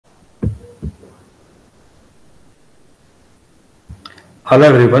Hello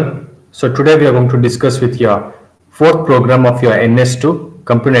everyone. So today we are going to discuss with your fourth program of your NS2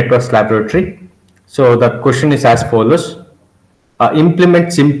 Computer Networks Laboratory. So the question is as follows.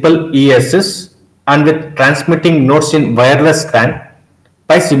 Implement simple ESS and with transmitting nodes in wireless LAN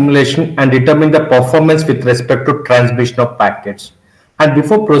by simulation and determine the performance with respect to transmission of packets. And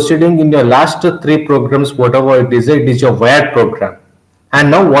before proceeding in your last three programs, whatever it is your wired program.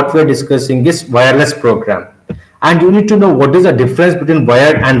 And now what we are discussing is wireless program. And you need to know what is the difference between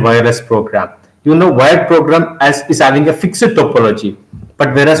wired and wireless program. You know, wired program is having a fixed topology,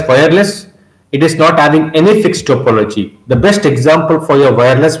 but whereas wireless, it is not having any fixed topology. The best example for your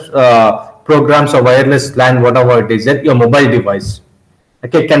wireless programs or wireless LAN, whatever it is, your mobile device.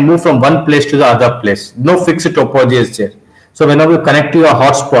 Okay, it can move from one place to the other place. No fixed topology is there. So whenever you connect to your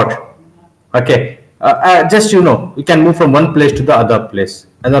hotspot, okay, just you can move from one place to the other place.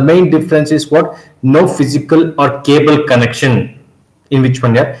 And the main difference is what? No physical or cable connection in which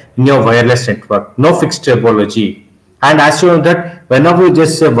one here in your wireless network. No fixed topology. And as you know that whenever you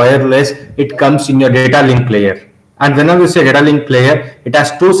just say wireless, it comes in your data link layer. And whenever you say data link layer, it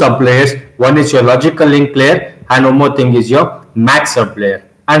has two sub layers. One is your logical link layer, and one more thing is your MAC sub layer.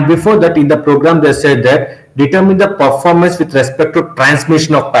 And before that, in the program, they said that determine the performance with respect to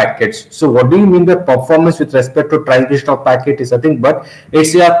transmission of packets. So what do you mean by performance with respect to transmission of packet is nothing but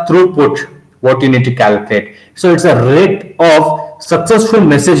it's a throughput what you need to calculate. So it's a rate of successful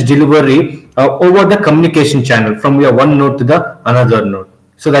message delivery over the communication channel from your one node to the another node.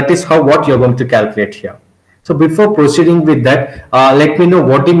 So that is how what you're going to calculate here. So before proceeding with that, let me know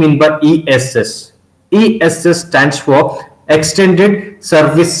what you mean by ESS. ESS stands for Extended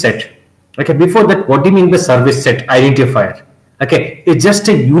Service Set. Okay, before that, what do you mean by service set identifier? Okay, it's just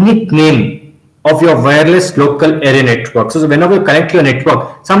a unique name of your wireless local area network. So whenever you connect to your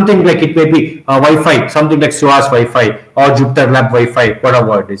network, something like it may be Wi-Fi, something like SUAS Wi-Fi or Jupyter Lab Wi-Fi,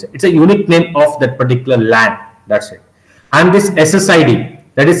 whatever it is. It's a unique name of that particular LAN. That's it. And this SSID,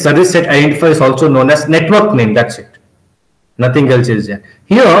 that is service set identifier, is also known as network name. That's it. Nothing else is there.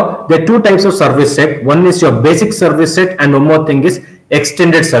 Here, there are two types of service set. One is your basic service set, and one more thing is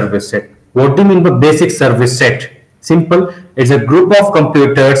extended service set. What do you mean by basic service set? Simple. It's a group of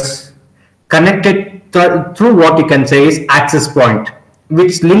computers connected through what you can say is access point,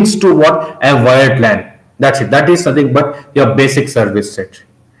 which links to what? A wired LAN. That's it. That is nothing but your basic service set.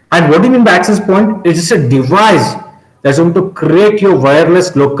 And what do you mean by access point? It's just a device that's going to create your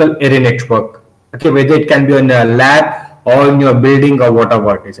wireless local area network. Okay, whether it can be in a lab or in your building or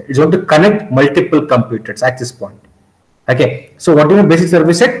whatever it is. It's going to connect multiple computers, access point. Okay, so what do you mean basic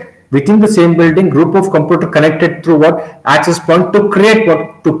service set? Within the same building, group of computer connected through what? Access point to create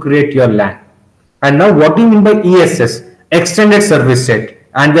what? To create your LAN. And now what do you mean by ESS? Extended service set.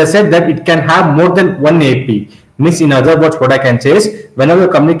 And they said that it can have more than one AP. Means in other words, what I can say is whenever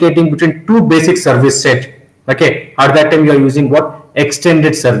you're communicating between two basic service set, okay, at that time you are using what?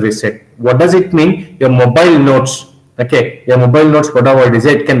 Extended service set. What does it mean? Your mobile nodes, okay, your mobile nodes, whatever it is,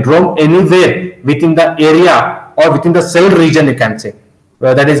 it can roam anywhere within the area or within the cell region, you can say.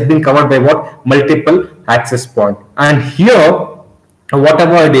 That is being covered by what? Multiple access point. And here,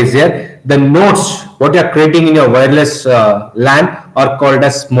 whatever it is here, the nodes what you are creating in your wireless LAN are called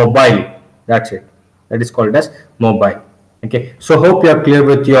as mobile. That's it. That is called as mobile. Okay. So hope you are clear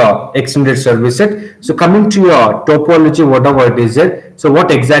with your extended service set. So coming to your topology, whatever it is here. So what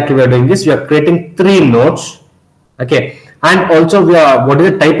exactly we are doing is we are creating three nodes. Okay. And also we are what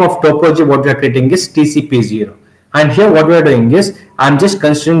is the type of topology what we are creating is TCP0. And here what we are doing is I'm just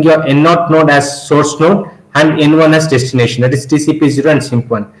considering your N0 node as source node and N1 as destination, that is TCP0 and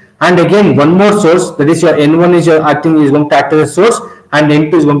SIMP1. And again one more source, that is your N1 is your acting is going to act as a source and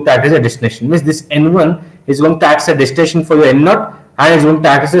N2 is going to act as a destination. Means this N1 is going to act as a destination for your N0 and is going to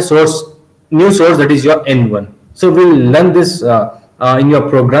act as a source, new source, that is your N1. So we'll learn this in your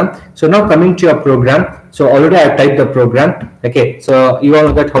program. So now coming to your program, so already I typed the program. Okay, so you all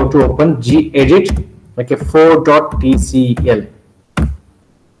know that how to open gedit. Okay, 4.tcl.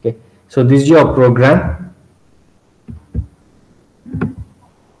 Okay, so this is your program.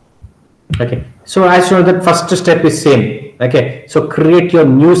 Okay, so as you know that first step is same. Okay, so create your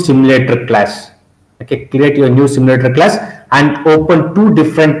new simulator class. Okay, create your new simulator class and open two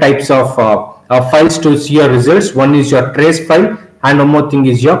different types of files to see your results. One is your trace file and one more thing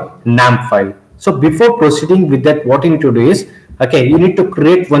is your NAM file. So before proceeding with that, what you need to do is, okay, you need to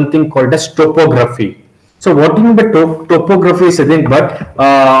create one thing called as topography. So what do you mean by topography is nothing but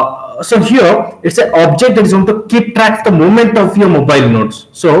so here it's an object that is going to keep track of the movement of your mobile nodes.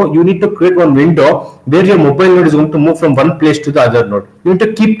 So you need to create one window where your mobile node is going to move from one place to the other node. You need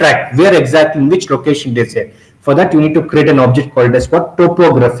to keep track where exactly in which location it is here. For that, you need to create an object called as what?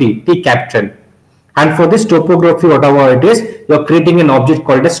 Topography, T capital. And for this topography, whatever it is, you are creating an object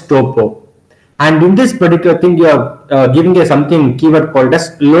called as topo. And in this particular thing, you are giving a something keyword called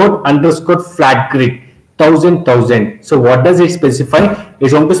as load underscore flat grid 1000. So what does it specify?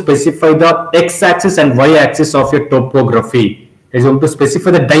 It's going to specify the x-axis and y-axis of your topography. It's going to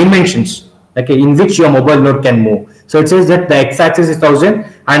specify the dimensions, okay, in which your mobile node can move. So it says that the x-axis is 1000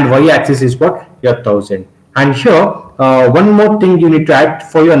 and y-axis is what? Your 1000. And here, one more thing you need to add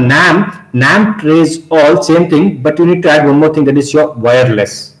for your NAM trace all same thing, but you need to add one more thing, that is your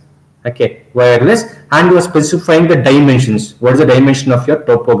wireless. Okay, wireless, and you are specifying the dimensions. What is the dimension of your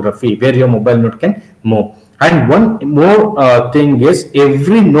topography where your mobile node can move? And one more thing is,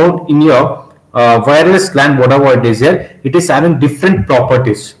 every node in your wireless LAN, whatever it is here, it is having different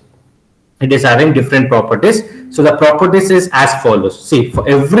properties. It is having different properties. So the properties is as follows. See, for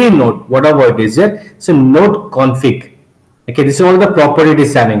every node, whatever it is here, so node config. Okay, this is all the property it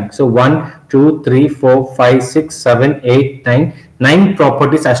is having. So 1, 2, 3, 4, 5, 6, 7, 8, 9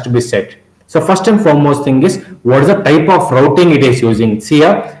 properties has to be set. So first and foremost thing is, what is the type of routing it is using? See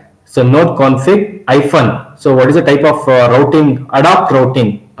here, so node config hyphen. So what is the type of routing? Adopt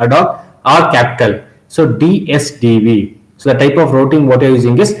R capital. So DSDV. So the type of routing what you are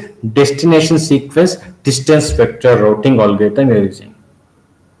using is destination sequence distance vector routing algorithm you are using.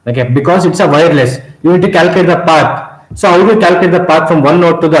 Okay, because it's a wireless, you need to calculate the path. So how do you calculate the path from one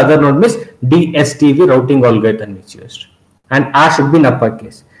node to the other node? Means DSDV routing algorithm is used, and R should be in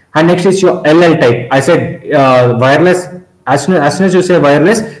uppercase. And next is your LL type. I said wireless. As soon as you say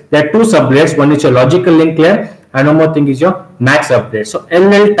wireless, there are two sublayers. One is your logical link layer, and one more thing is your max update. So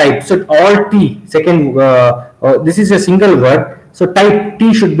LL type. So all T. Second, this is a single word. So type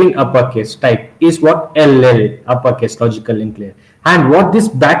T should be in uppercase. Type is what? LL, uppercase, logical link layer. And what this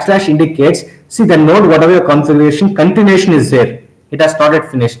backslash indicates, see the node, whatever your configuration, continuation is there. It has not yet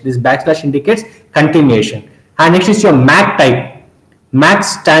finished. This backslash indicates continuation. And next is your MAC type. MAC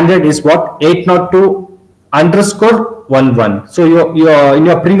standard is what? 802_11. So your in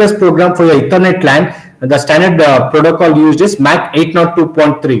your previous program for your Ethernet LAN, the standard protocol used is MAC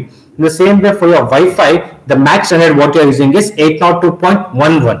 802.3. In the same way for your Wi-Fi, the MAC standard what you are using is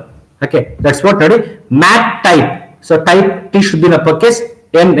 802.11. Okay, that's what ready. MAC type. So type T should be in uppercase.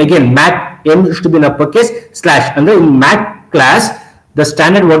 M again, MAC M should be in uppercase / and then in MAC class, the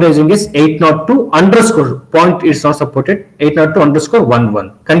standard what you are using is 802_ point is not supported,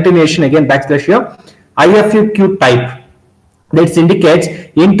 802_11. Continuation again backslash here. IFUQ type. That indicates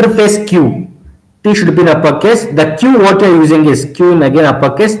interface Q. T should be in uppercase. The Q what you are using is Q in again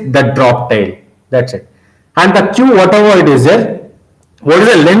uppercase, the drop tail. That's it. And the Q whatever it is there, what is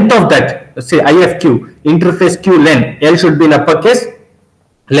the length of that? Say IFQ, interface Q length. L should be in uppercase,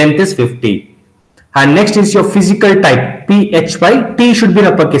 length is 50. And next is your physical type, PHY. T should be in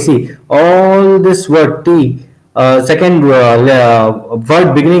uppercase. See, all this word T, second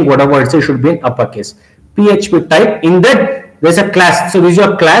word beginning, whatever it says, should be in uppercase. PHP type, in that there's a class. So this is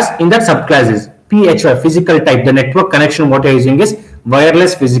your class, in that subclass is PHY, physical type. The network connection what you're using is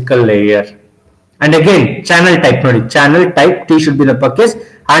wireless physical layer. And again, channel type, channel type T should be in uppercase.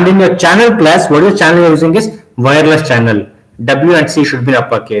 And in your channel class, what your channel you're using is wireless channel. W and C should be in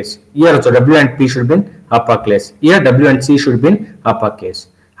uppercase. Here also W and P should be in uppercase. Here W and C should be in uppercase.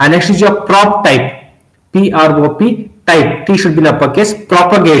 And next is your prop type, PROP type. T should be in uppercase.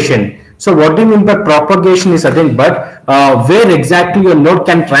 Propagation. So what do you mean by propagation is nothing but where exactly your node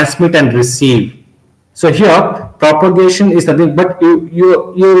can transmit and receive. So here propagation is nothing but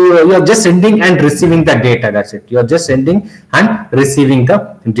you're just sending and receiving the data. That's it. You're just sending and receiving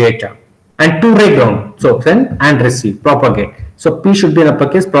the data. And two-ray ground. So send and receive, propagate. So P should be in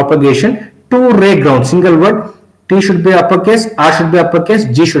uppercase, propagation. Two-ray ground, single word. T should be uppercase, R should be uppercase,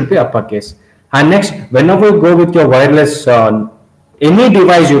 G should be uppercase. And next, whenever you go with your wireless, any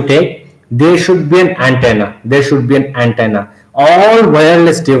device you take, there should be an antenna. There should be an antenna. All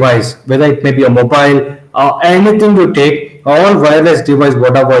wireless device, whether it may be a mobile or anything you take, all wireless device,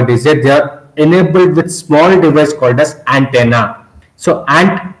 whatever it is, they are enabled with small device called as antenna. So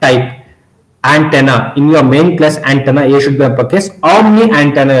ant type. Antenna in your main class, antenna A should be uppercase. Omni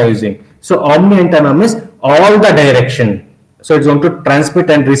antenna you are using. So omni antenna means all the direction. So it's going to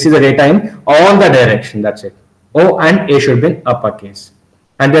transmit and receive the data in all the direction. That's it. O and A should be in uppercase.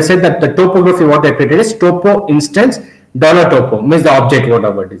 And they said that the topography what they created is topo instance $topo means the object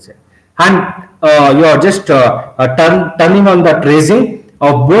whatever it is. And you are just turning on the tracing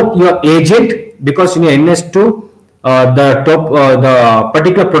of both your agent, because in your NS2 the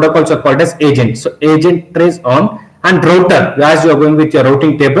particular protocols are called as agent. So agent trace on, And router, as you are going with your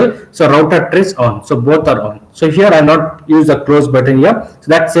routing table, so router trace on, so both are on. So here I not use a close button here, so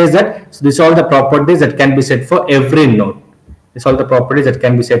that says that so this are all the properties that can be set for every node. This all the properties that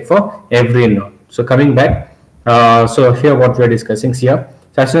can be set for every node. So coming back, so here what we are discussing here.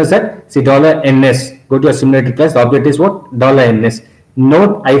 So as soon as that, see $ns, go to a simulator class, the object is what? $ns,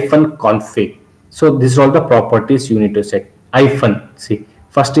 node-config. So these are all the properties you need to set. See,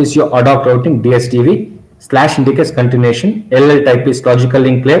 first is your ad hoc routing, DSTV, / indicates continuation, LL type is logical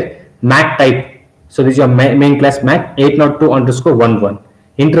link layer, MAC type, so this is your main class MAC, 802_11.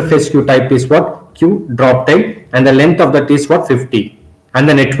 Interface queue type is what? Queue drop type, and the length of that is what? 50. And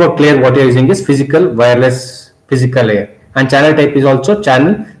the network layer what you are using is physical wireless physical layer. And channel type is also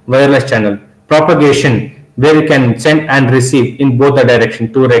channel wireless channel. Propagation, where you can send and receive in both the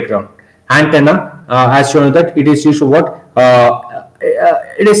direction, to right ground. Antenna, as shown that it is used to what?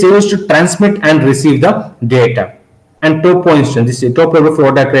 It is used to transmit and receive the data. And topo instance, this is topography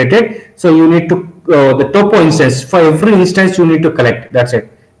what I created. So you need to the topo instance, for every instance you need to collect. That's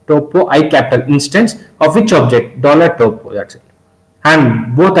it. Topo I capital instance of which object? $topo. That's it.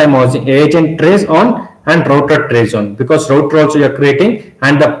 And both I'm using agent trace on and router trace on, because router also you are creating,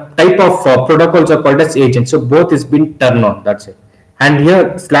 and the type of protocols are called as agent. So both is been turned on. That's it. And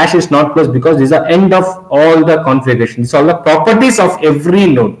here slash is not closed because these are end of all the configuration. These are all the properties of every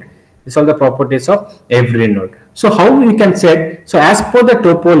node. These are all the properties of every node. So how we can set? So as per the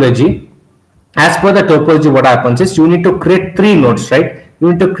topology, what happens is you need to create 3 nodes, right?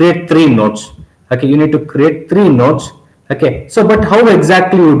 You need to create 3 nodes. Okay, you need to create 3 nodes. Okay, so but how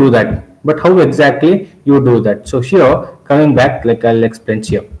exactly you do that? So here coming back, like I'll explain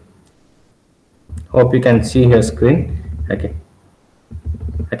here. Hope you can see your screen. Okay.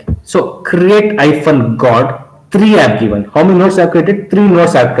 So create -god 3 I have given. How many nodes I have created? 3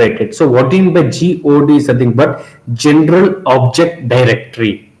 nodes I have created. So what in the GOD is nothing but general object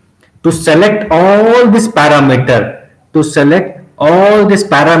directory. To select all this parameter,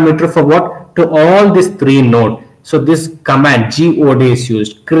 for what? To all these 3 nodes. So this command GOD is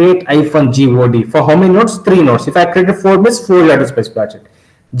used. Create -GOD for how many nodes? 3 nodes. If I created 4 means 4 you have to specify it.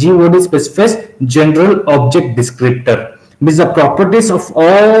 GOD specifies general object descriptor. Means the properties of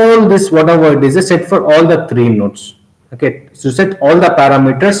all this whatever it is set for all the 3 nodes. Okay, so set all the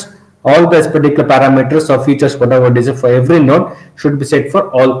parameters, all the particular parameters or features whatever it is for every node should be set for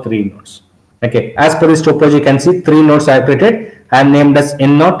all 3 nodes. Okay, as per this topology you can see 3 nodes I created. I am named as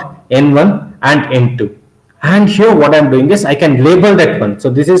N0, N1 and N2. And here what I am doing is I can label that one. So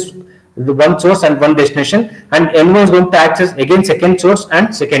this is the one source and one destination, and N1 is going to access again second source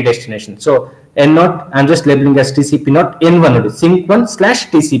and second destination. So N0 I'm just labeling as TCP0, N1 is sync1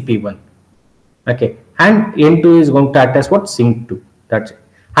 / TCP1. Okay, and N2 is going to act as what? Sync2. That's it.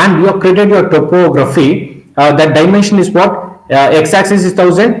 And you have created your topography. That dimension is what? X-axis is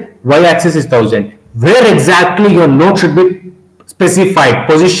 1000, Y-axis is 1000. Where exactly your node should be specified,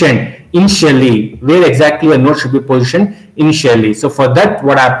 positioned initially? Where exactly your node should be positioned initially? So for that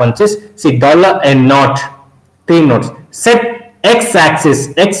what happens is, see $N0, 3 nodes, set x-axis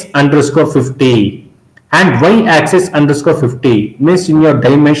x_50 and y-axis _50. Means in your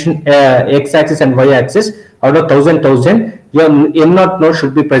dimension x-axis and y-axis out of 1000 your N0 node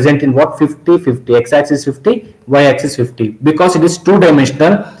should be present in what? 50 x-axis 50, y-axis 50. Because it is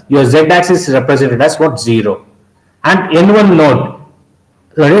 2-dimensional, your z-axis is represented as what? 0. And N1 node,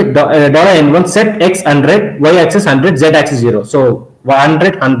 $N1 set x 100, y-axis 100, z-axis 0. So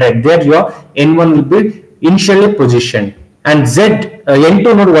 100 there your N1 will be initially positioned. And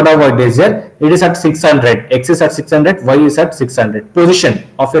N2 node whatever it is here, it is at 600, x is at 600, y is at 600. Position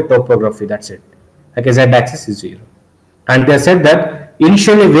of your topography, that's it. Okay, z-axis is 0. And they said that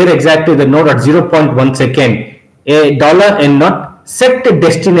initially where exactly the node at 0.1 second, a $N0 set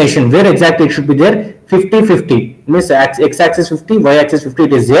destination, where exactly it should be there? 50 means x-axis 50, y-axis 50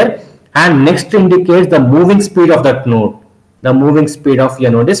 it is there. And next indicates the moving speed of that node. The moving speed of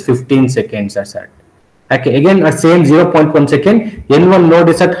your node is 15 seconds as that. Okay, again at same 0.1 second, N1 node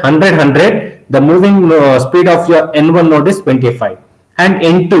is at 100, the moving speed of your N1 node is 25. And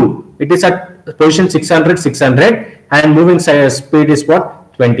N2, it is at position 600 and moving speed is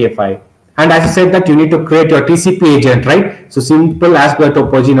what? 25. And as I said that you need to create your TCP agent, right? So simple as per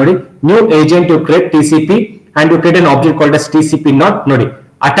topology node, new agent to create TCP, and you create an object called as TCP0 node.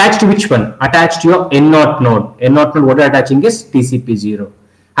 Attached to which one? Attached to your N0 node. N0 node what you are attaching is TCP0.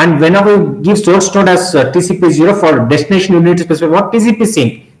 And whenever you give source node as TCP0, for destination you need to specify what? TCP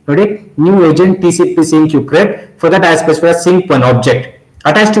sync. Okay? New agent TCP sync you create. For that I specify sync1 object.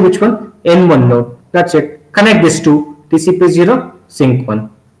 Attached to which one? N1 node. That's it. Connect this to TCP0 sync1.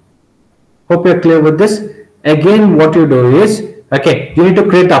 Hope you are clear with this. Again, what you do is, okay, you need to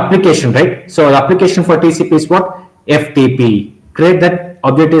create the application, right? So the application for TCP is what? FTP. Create that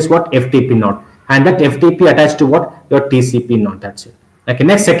object is what? FTP node, and that FTP attached to what? Your TCP node. That's it. Okay,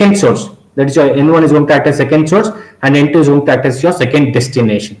 next, second source. That is your N1 is going to act as second source, and N2 is going to act as your second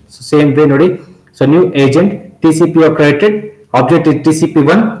destination. So same way, nodi. So new agent TCP you created, object is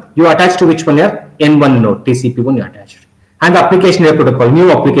TCP1. You attach to which one here? N1 node, TCP1 you attached. And the application layer protocol,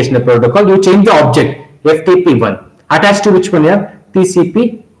 new application layer protocol, you change the object FTP1 attached to which one here?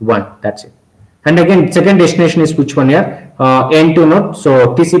 TCP1. That's it. And again, second destination is which one here? N2 node.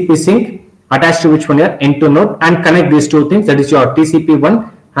 So TCP sync attached to which one here? N2 node, and connect these two things. That is your TCP1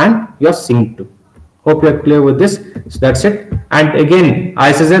 and your sync 2. Hope you are clear with this. So that's it. And again,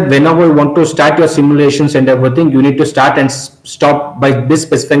 as I said, whenever you want to start your simulations and everything, you need to start and stop by this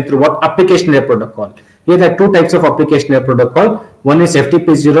specifying through what? Application layer protocol. Here there are two types of application layer protocol. One is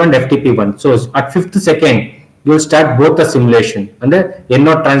FTP0 and FTP1. So at 5th second, you will start both the simulation and the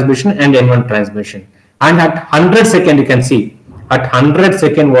N0 transmission and N1 transmission. And at 100 second, you can see at 100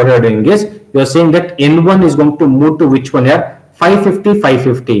 second what you are doing is you are saying that N1 is going to move to which one here? 550,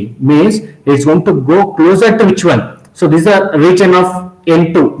 550 means it's going to go closer to which one? So this is a region of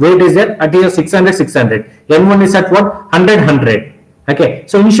N2. Where it is there? At 600, 600. N1 is at what? 100, 100. Okay.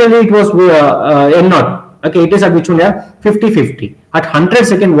 So initially it was N0. Okay. It is at which one here? 50, 50. At 100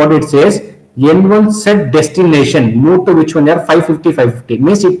 second, what it says? N1 set destination move to which one here? 550, 550.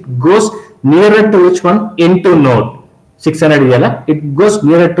 Means it goes nearer to which one? N2 node. 600 it goes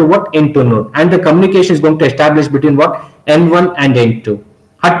nearer to what? N2 node, and the communication is going to establish between what? N1 and N2.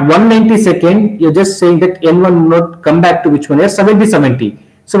 At 190 second, you're just saying that N1 node come back to which one here? 70, 70.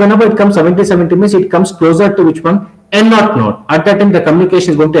 So whenever it comes 70, 70 means it comes closer to which one? N0 node. At that time, the communication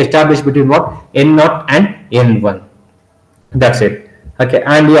is going to establish between what? N0 and N1. That's it. Okay,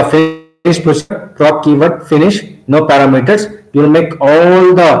 and you are finished procedure, drop keyword, finish, no parameters. You will make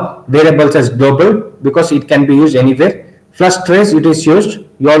all the variables as global because it can be used anywhere. Flush trace, it is used.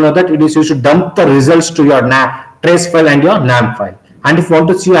 You all know that it is used to dump the results to your trace file and your NAM file. And if you want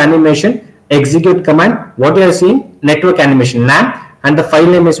to see animation, execute command. What you are seeing? Network animation NAM, and the file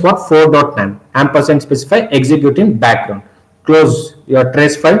name is what? 4.nam. Ampersand specify, execute in background. Close your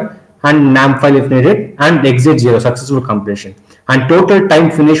trace file and NAM file if needed, and exit 0, successful completion. And total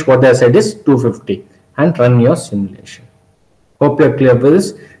time finish, what I said is 250, and run your simulation. Hope you are clear with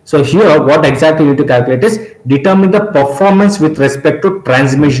this. So here, what exactly you need to calculate is determine the performance with respect to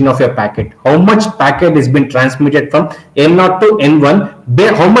transmission of your packet. How much packet is been transmitted from N0 to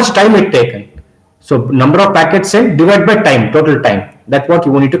N1, how much time it taken. So number of packets sent divided by time, total time. That's what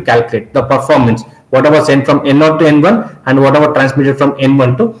you need to calculate, the performance. Whatever sent from N0 to N1 and whatever transmitted from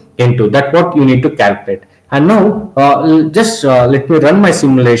N1 to N2. That's what you need to calculate. And now, let me run my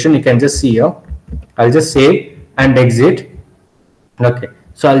simulation. You can just see here. I'll just save and exit. Okay,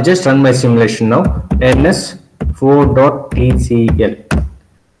 so I'll just run my simulation now. NS4.TCL.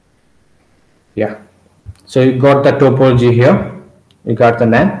 Yeah, so you got the topology here. You got the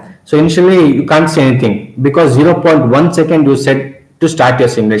NAM. So initially you can't see anything because 0.1 second you said to start your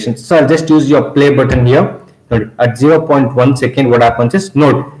simulation. So I'll just use your play button here. At 0.1 second, what happens is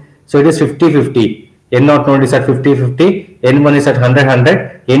node. So it is 50-50. N0 node is at 50-50. N1 is at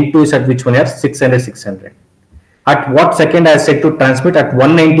 100-100. N2 is at which one here? 600-600. At what second I said to transmit? At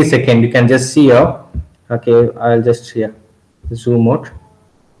 190 second. You can just see here. Okay, I'll just here zoom out.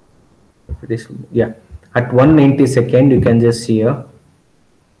 It is, yeah. At 190 second, you can just see here.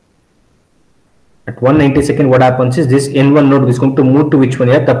 At 190 second, what happens is this N1 node is going to move to which one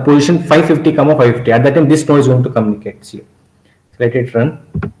here? The position 550, 550. At that time, this node is going to communicate. See, let it run.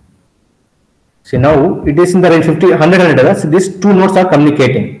 See, now it is in the range 50, 100, 100. So these two nodes are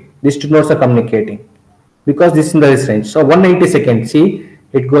communicating. These two nodes are communicating because this is in this range. So 190 seconds, see,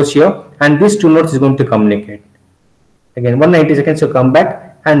 it goes here, and these two nodes is going to communicate. Again, 190 seconds, so come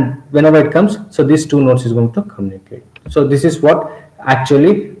back, and whenever it comes, so these two nodes is going to communicate. So this is what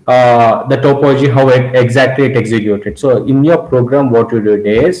actually the topology, how exactly it executed. So in your program, what you do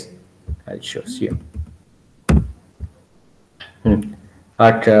is, I'll show you.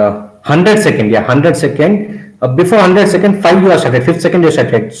 At 100 second, yeah, 100 second. Before 100 second, 5 you are started, 5th second you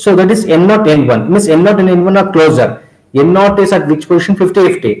started. So that is N0, N1. Means N0 and N1 are closer. N0 is at which position?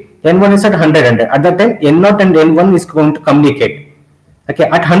 50-50. N1 is at 100-100. At that time, N0 and N1 is going to communicate. Okay,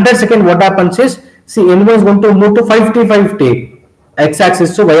 at 100 second, what happens is, see, N1 is going to move to 550.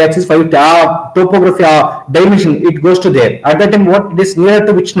 X-axis to Y-axis 550. Topography, dimension, it goes to there. At that time, what it is nearer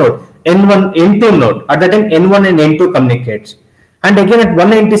to which node? N1, N2 node. At that time, N1 and N2 communicates. And again, at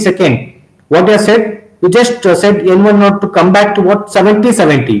 190 second, what I said? You just said N1 node to come back to what?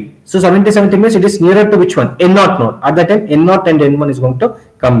 70-70. So 70 means it is nearer to which one? N0 node. At that time N0 and N1 is going to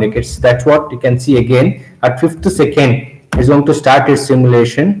communicate. So that's what you can see again. At 5th second is going to start its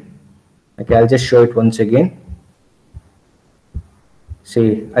simulation. Okay, I'll just show it once again.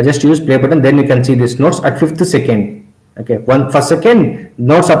 See, I just use play button, then you can see these nodes at 5th second. Okay, for second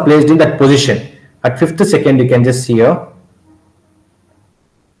nodes are placed in that position. At 5th second you can just see here.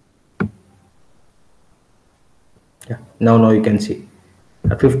 Yeah, now you can see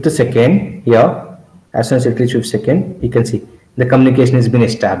at 5th second here, as soon as it reaches 5th second, you can see the communication has been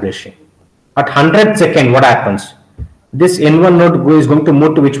establishing. At 100th second, what happens? This N1 node is going to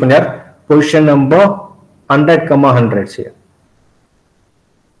move to which one here? Position number 100, 100 here.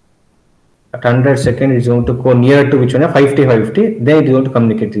 At 100 second, it is going to go nearer to which one? 50, 50. Then it is going to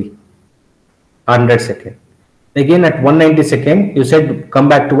communicate the 100 second. Again at 190 second, you said come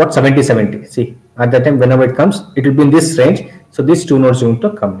back to what? 70, 70. See, at that time, whenever it comes, it will be in this range. So these two nodes are going to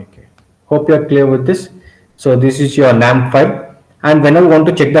communicate. Hope you are clear with this. So this is your NAM file. And whenever you want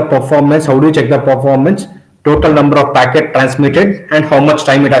to check the performance, how do you check the performance? Total number of packet transmitted and how much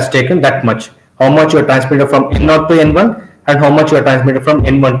time it has taken, that much. How much you are transmitted from N0 to N1 and how much you are transmitted from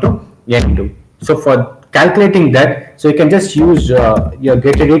N1 to N2. So for calculating that, so you can just use your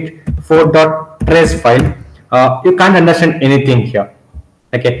getEdit 4.trace file. You can't understand anything here.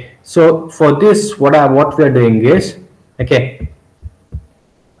 Okay. So for this, what we are doing is, okay.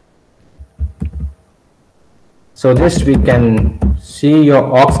 So this we can see your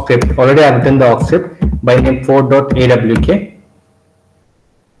awk script. Already I have written the awk script by name 4.awk.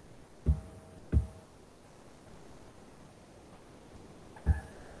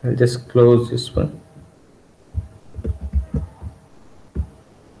 I'll just close this one.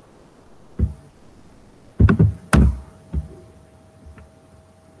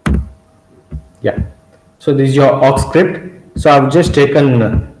 Yeah. So this is your awk script. So I've just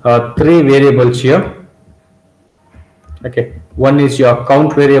taken 3 variables here. Okay. One is your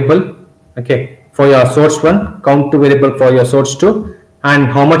count variable. Okay. For your source 1, count 2 variable for your source 2, and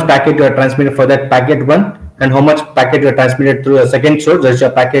how much packet you are transmitted for that packet 1. And how much packet you are transmitted through a second source, that is your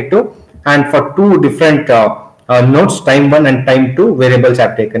packet 2, and for 2 different nodes, time 1 and time 2 variables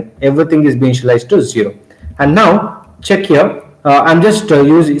have taken. Everything is being initialized to 0. And now check here. I'm just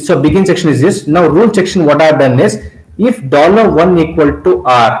using, so begin section is this. Now rule section, what I have done is, if $1 equal to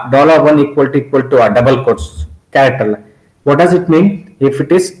R, $1 equal to R, double quotes, character, what does it mean? If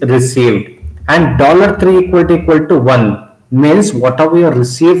it is received, and $3 equal to 1. Means whatever you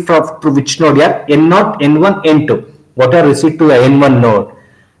received from to which node here, N0, N1, N2, what are received to a N1 node.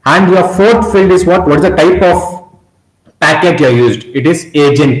 And your fourth field is what? What is the type of packet you are used? It is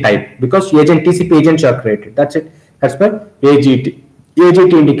agent type, because agent TCP agents are created. That's it. That's why AGT.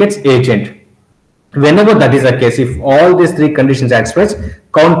 AGT indicates agent. Whenever that is the case, if all these 3 conditions are expressed,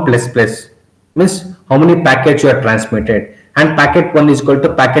 count plus means how many packets you are transmitted, and packet 1 is equal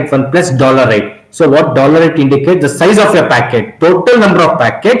to packet 1 plus $8. So what $8 indicates? The size of your packet, total number of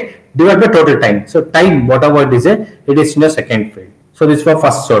packet divided by total time. So time, whatever it is in the second field. So this is for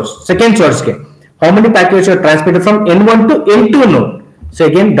first source. Second source, how many packets are transmitted from N1 to N2 node? So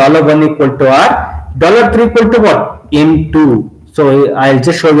again, $1 equal to R, $3 equal to what? N2. So I'll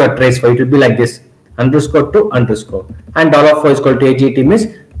just show you a trace for it. Will be like this, underscore to underscore, and $4 is equal to AGT means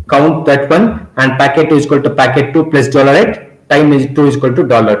count that one, and packet 2 is equal to packet 2 plus $8. Time is 2 is equal to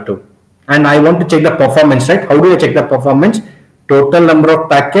 $2. And I want to check the performance, right? How do I check the performance? Total number of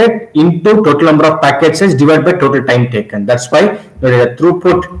packet into total number of packet size divided by total time taken. That's why there is a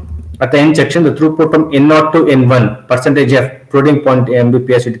throughput at the end section, the throughput from N0 to N1, percentage of floating point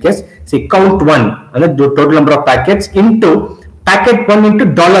Mbps it case. See, count 1 and the total number of packets into packet 1 into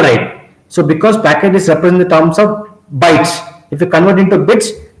 $8. So because packet is represented in terms of bytes, if you convert into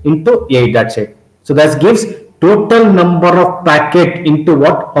bits, into 8, that's it. So that gives total number of packet into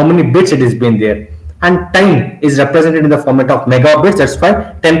what, how many bits it is been there, and time is represented in the format of megabits. That's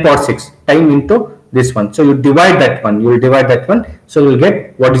why 10 power 6 time into this one. So you divide that one, you will divide that one, so you will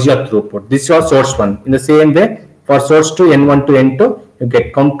get what is your throughput. This is your source 1. In the same way, for source 2, N1 to N2, you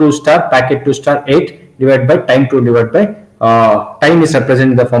get count 2 star packet 2 star 8 divided by time 2 divided by time is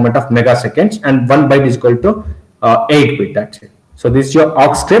represented in the format of megaseconds, and 1 byte is equal to 8 bit. That's it. So this is your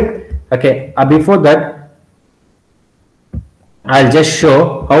awk script. Okay. Before that, I'll just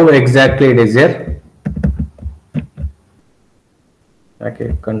show how exactly it is here.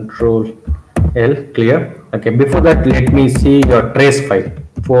 Okay, Control L, clear. Okay, before that, let me see your trace file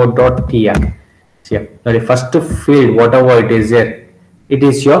 4.tr. Here, now the first field, whatever it is here, it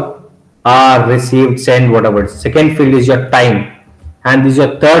is your R received, send, whatever. Second field is your time, and this is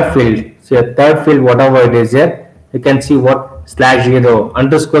your third field. So your third field, whatever it is here, you can see what /0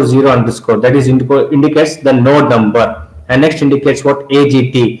 underscore 0 underscore, that is indicates the node number, and next indicates what?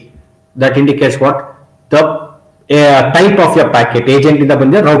 AGT, that indicates what? The type of your packet. Agent in the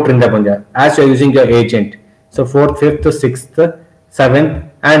banja, router in the banja, as you are using your agent. So 4th, 5th, 6th, 7th,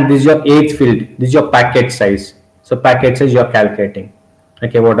 and this is your 8th field. This is your packet size. So packet size you are calculating.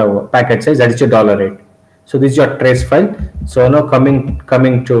 Okay, whatever packet size, that is your $rate. So this is your trace file. So now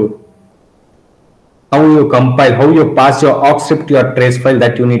coming to how you compile, how you pass your awk script to your trace file,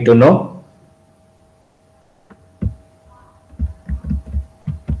 that you need to know.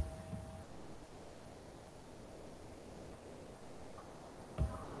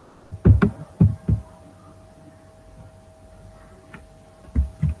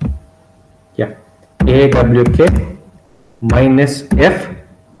 Yeah, awk minus f,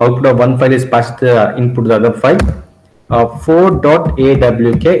 output of one file is passed to the input to the other file. 4.awk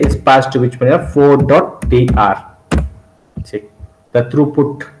is passed to which one? 4.tr. See, the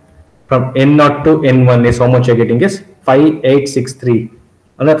throughput from N0 to N1 is how much you're getting is 5863,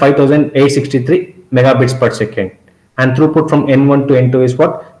 5863 megabits per second, and throughput from N1 to N2 is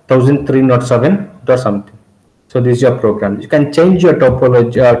what? 1307 or something. So this is your program. You can change your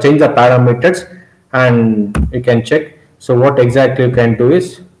topology, change the parameters, and you can check. So what exactly you can do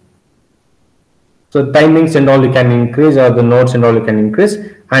is, so timings and all you can increase, or the nodes and all you can increase,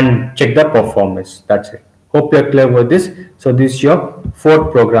 and check the performance. That's it. Hope you're clear with this. So this is your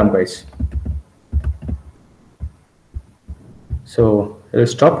fourth program, guys. So we'll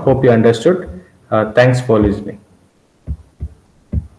stop. Hope you understood. Thanks for listening.